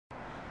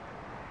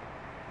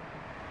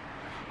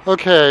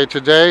Okay,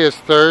 today is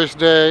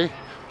Thursday,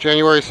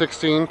 January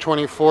 16,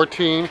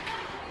 2014,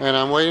 and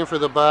I'm waiting for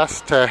the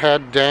bus to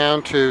head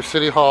down to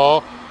City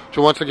Hall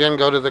to once again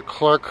go to the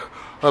clerk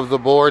of the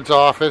board's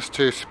office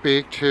to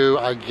speak to,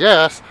 I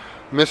guess,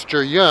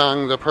 Mr.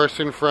 Young, the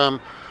person from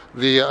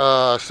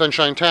the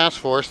Sunshine Task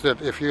Force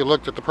that if you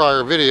looked at the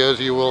prior videos,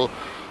 you will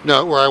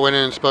note where I went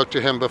in and spoke to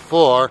him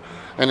before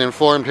and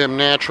informed him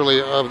naturally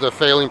of the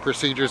failing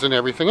procedures and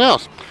everything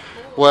else.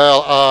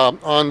 Well,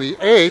 on the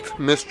 8th,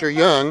 Mr.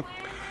 Young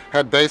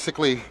had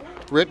basically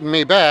written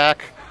me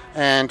back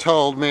and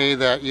told me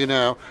that,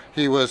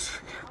 he was,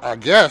 I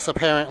guess,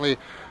 apparently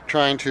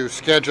trying to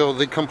schedule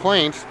the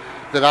complaints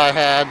that I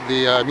had,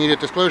 the immediate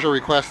disclosure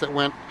request that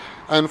went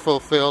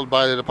unfulfilled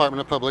by the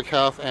Department of Public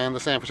Health and the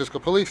San Francisco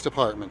Police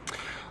Department.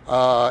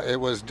 It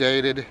was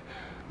dated,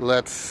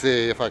 let's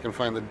see if I can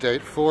find the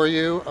date for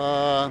you.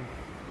 Hold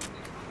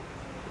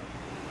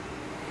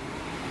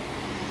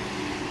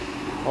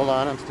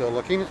on, I'm still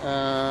looking.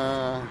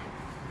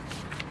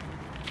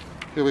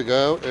 Here we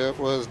go. It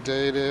was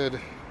dated,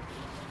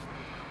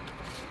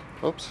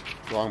 oops,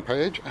 wrong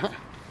page.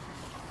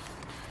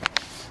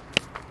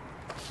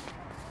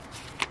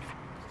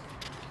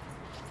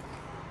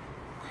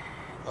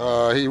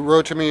 He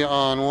wrote to me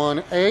on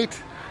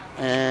 1/8,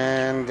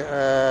 and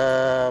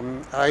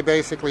I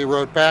basically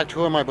wrote back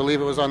to him, I believe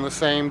it was on the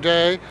same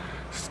day,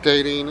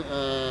 stating,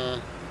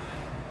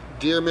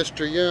 Dear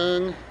Mr.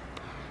 Young,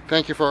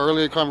 thank you for our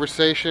earlier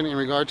conversation in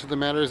regard to the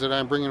matters that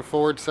I'm bringing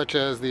forward, such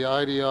as the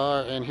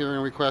IDR and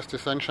hearing request to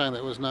Sunshine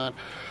that was not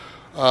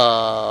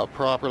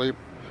properly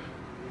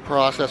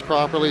processed,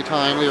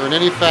 timely, or in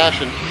any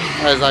fashion.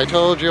 As I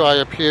told you, I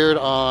appeared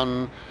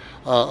on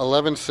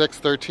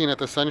 11/6/13 at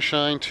the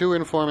Sunshine to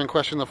inform and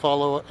question the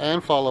follow-up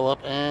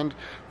and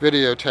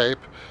videotape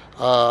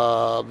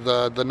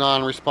the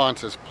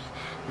non-responses.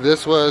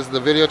 This was the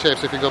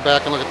videotapes. If you go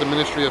back and look at the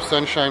Ministry of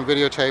Sunshine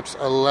videotapes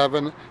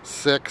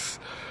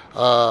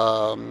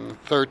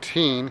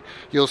 11/6/13,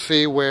 you'll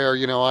see where,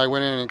 I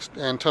went in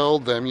and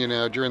told them,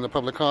 during the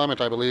public comment,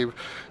 I believe,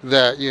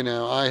 that,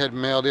 I had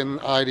mailed in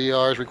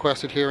IDRs,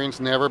 requested hearings,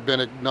 never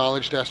been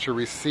acknowledged as to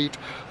receipt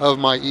of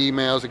my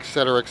emails,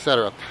 etc.,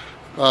 etc.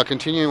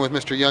 Continuing with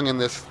Mr. Young in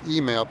this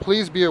email,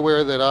 please be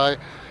aware that I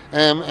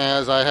am,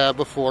 as I have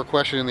before,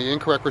 questioning the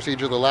incorrect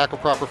procedure, the lack of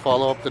proper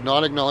follow-up, the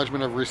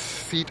non-acknowledgement of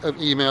receipt of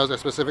emails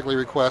as specifically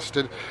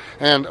requested,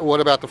 and what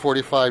about the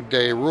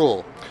 45-day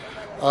rule?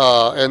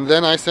 And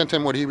then I sent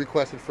him what he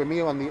requested from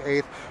me on the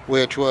 8th,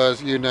 which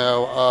was,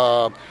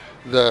 the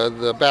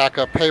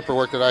backup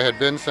paperwork that I had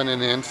been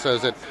sending in so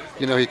that,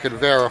 he could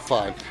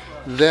verify.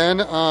 Then,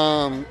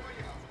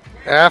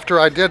 after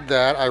I did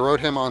that, I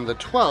wrote him on the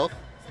 12th,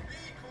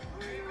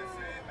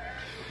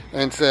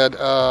 and said,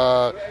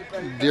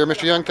 Dear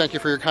Mr. Young, thank you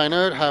for your kind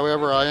note.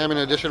 However, I am in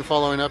addition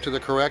following up to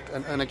the correct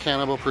and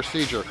unaccountable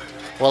procedure.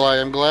 While I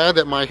am glad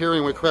that my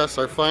hearing requests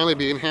are finally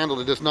being handled,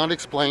 it does not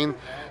explain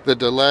the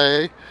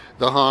delay,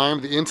 the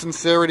harm, the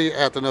insincerity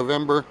at the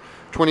November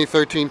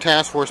 2013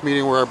 task force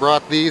meeting where I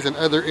brought these and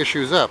other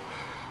issues up.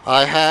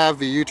 I have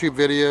the YouTube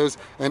videos,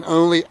 and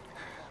only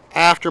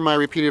after my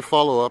repeated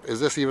follow-up is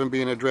this even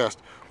being addressed.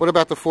 What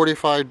about the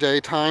 45-day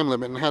time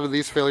limit, and how do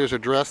these failures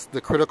address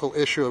the critical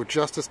issue of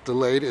justice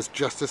delayed is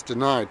justice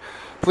denied?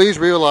 Please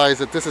realize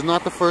that this is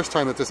not the first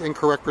time that this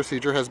incorrect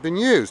procedure has been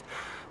used.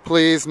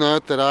 Please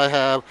note that I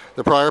have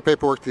the prior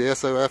paperwork to the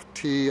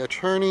SOTF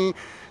attorney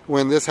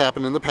when this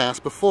happened in the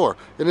past before.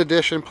 In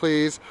addition,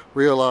 please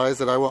realize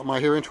that I want my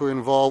hearing to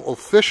involve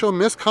official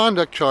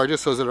misconduct charges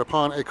so that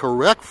upon a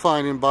correct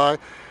finding by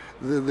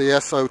the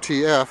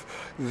SOTF,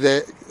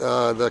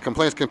 the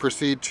complaints can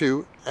proceed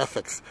to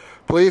ethics.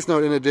 Please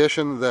note in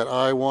addition that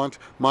I want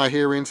my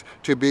hearings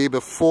to be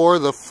before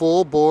the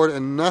full board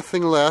and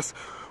nothing less,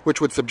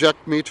 which would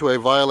subject me to a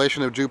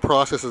violation of due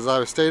process, as I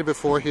have stated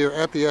before here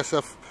at the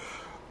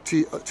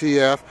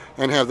SOTF,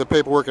 and have the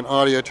paperwork and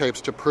audio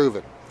tapes to prove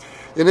it.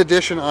 In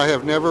addition, I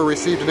have never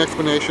received an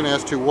explanation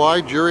as to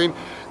why during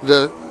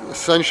the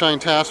Sunshine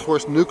Task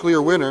Force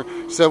nuclear winter,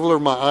 several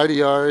of my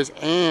IDRs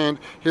and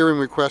hearing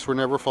requests were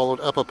never followed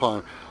up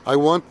upon. I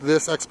want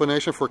this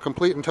explanation for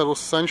complete and total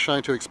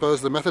Sunshine to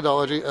expose the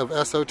methodology of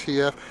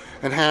SOTF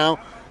and how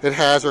it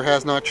has or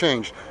has not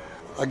changed.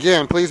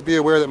 Again, please be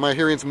aware that my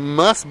hearings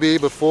must be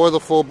before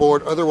the full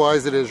board,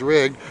 otherwise it is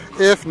rigged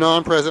if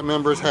non-present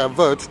members have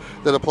votes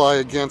that apply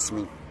against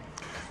me.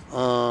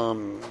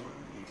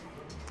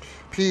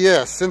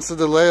 P.S. Since the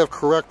delay of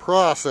correct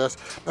process,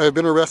 I have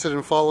been arrested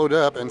and followed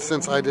up, and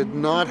since I did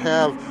not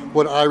have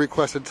what I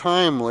requested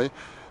timely,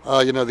 the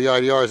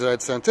IDRs that I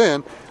had sent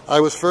in,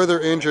 I was further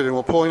injured and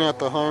will point out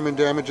the harm and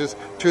damages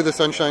to the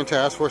Sunshine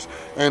Task Force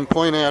and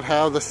point out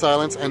how the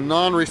silence and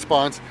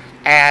non-response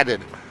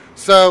added.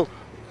 So,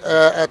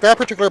 at that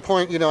particular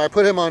point, I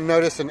put him on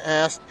notice and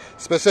asked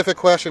specific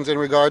questions in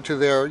regard to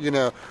their,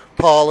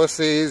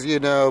 policies,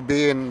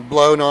 being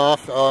blown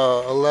off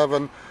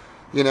 11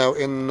 you know,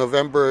 in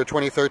November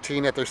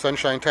 2013 at their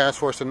Sunshine Task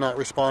Force and not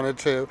responded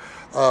to,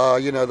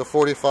 you know, the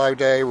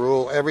 45-day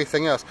rule,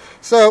 everything else.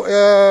 So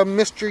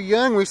Mr.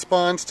 Young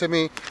responds to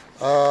me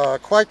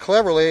quite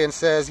cleverly and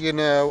says, you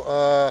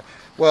know,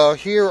 well,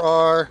 here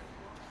are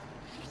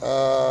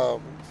the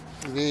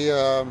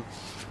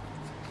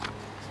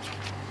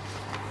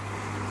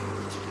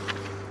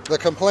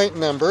complaint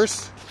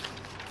numbers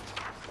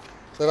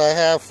that I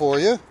have for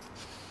you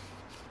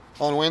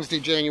on Wednesday,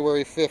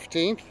 January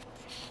 15th.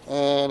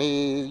 And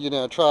he, you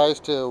know, tries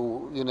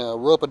to, you know,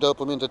 rope-a-dope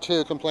them into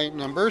 2 complaint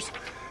numbers.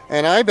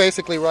 And I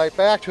basically write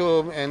back to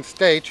him and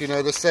state, you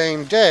know, the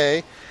same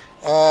day,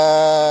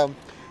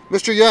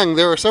 Mr. Young,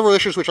 there are several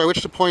issues which I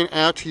wish to point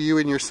out to you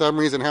in your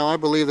summaries and how I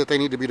believe that they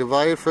need to be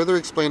divided, further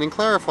explained, and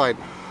clarified.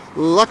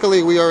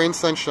 Luckily, we are in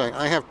Sunshine.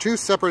 I have 2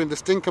 separate and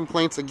distinct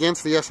complaints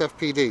against the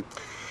SFPD.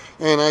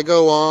 And I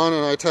go on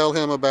and I tell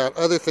him about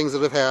other things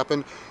that have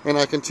happened, and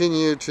I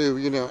continue to,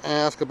 you know,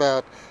 ask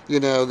about, you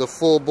know, the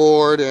full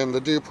board and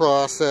the due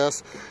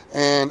process,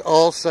 and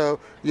also,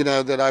 you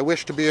know, that I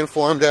wish to be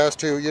informed as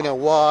to, you know,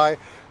 why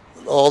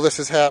all this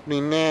is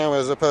happening now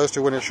as opposed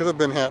to when it should have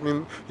been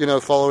happening, you know,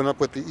 following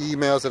up with the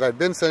emails that I'd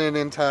been sending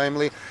in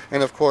timely,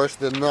 and of course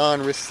the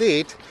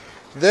non-receipt.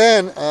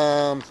 Then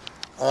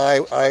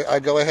I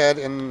go ahead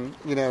and,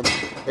 you know,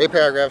 a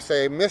paragraph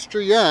say,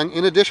 Mr. Young,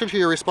 in addition to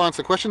your response,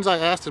 the questions I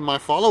asked in my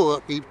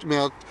follow-up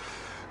email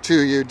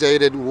to you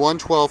dated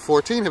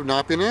 1/12/14 have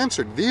not been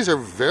answered. These are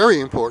very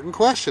important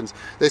questions.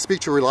 They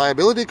speak to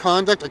reliability,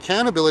 conduct,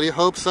 accountability,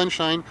 hope,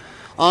 sunshine,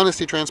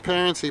 honesty,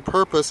 transparency,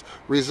 purpose,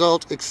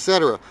 result,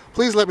 etc.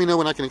 Please let me know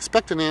when I can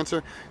expect an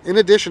answer. In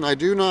addition, I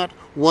do not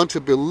want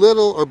to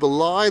belittle or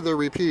belie the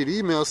repeated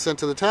emails sent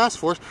to the task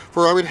force,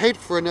 for I would hate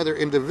for another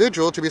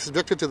individual to be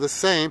subjected to the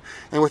same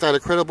and without a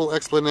credible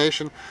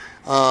explanation,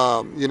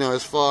 you know,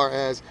 as far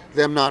as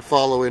them not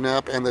following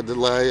up and the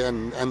delay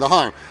and the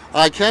harm.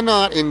 I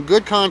cannot, in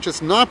good conscience,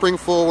 not bring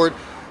forward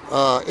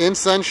in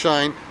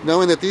Sunshine,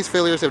 knowing that these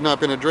failures have not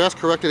been addressed,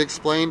 corrected,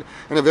 explained,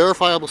 and a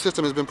verifiable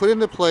system has been put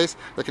into place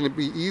that can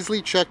be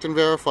easily checked and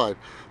verified.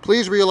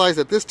 Please realize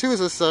that this too is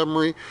a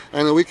summary,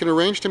 and that we can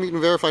arrange to meet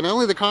and verify not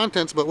only the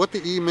contents, but what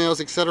the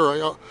emails,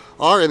 etc.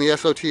 are in the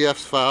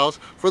SOTF's files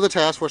for the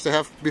task force to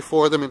have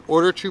before them in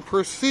order to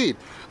proceed.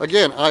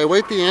 Again, I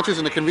await the answers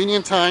in a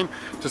convenient time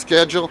to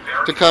schedule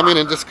to come in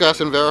and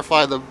discuss and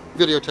verify the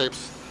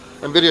videotapes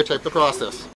and videotape the process.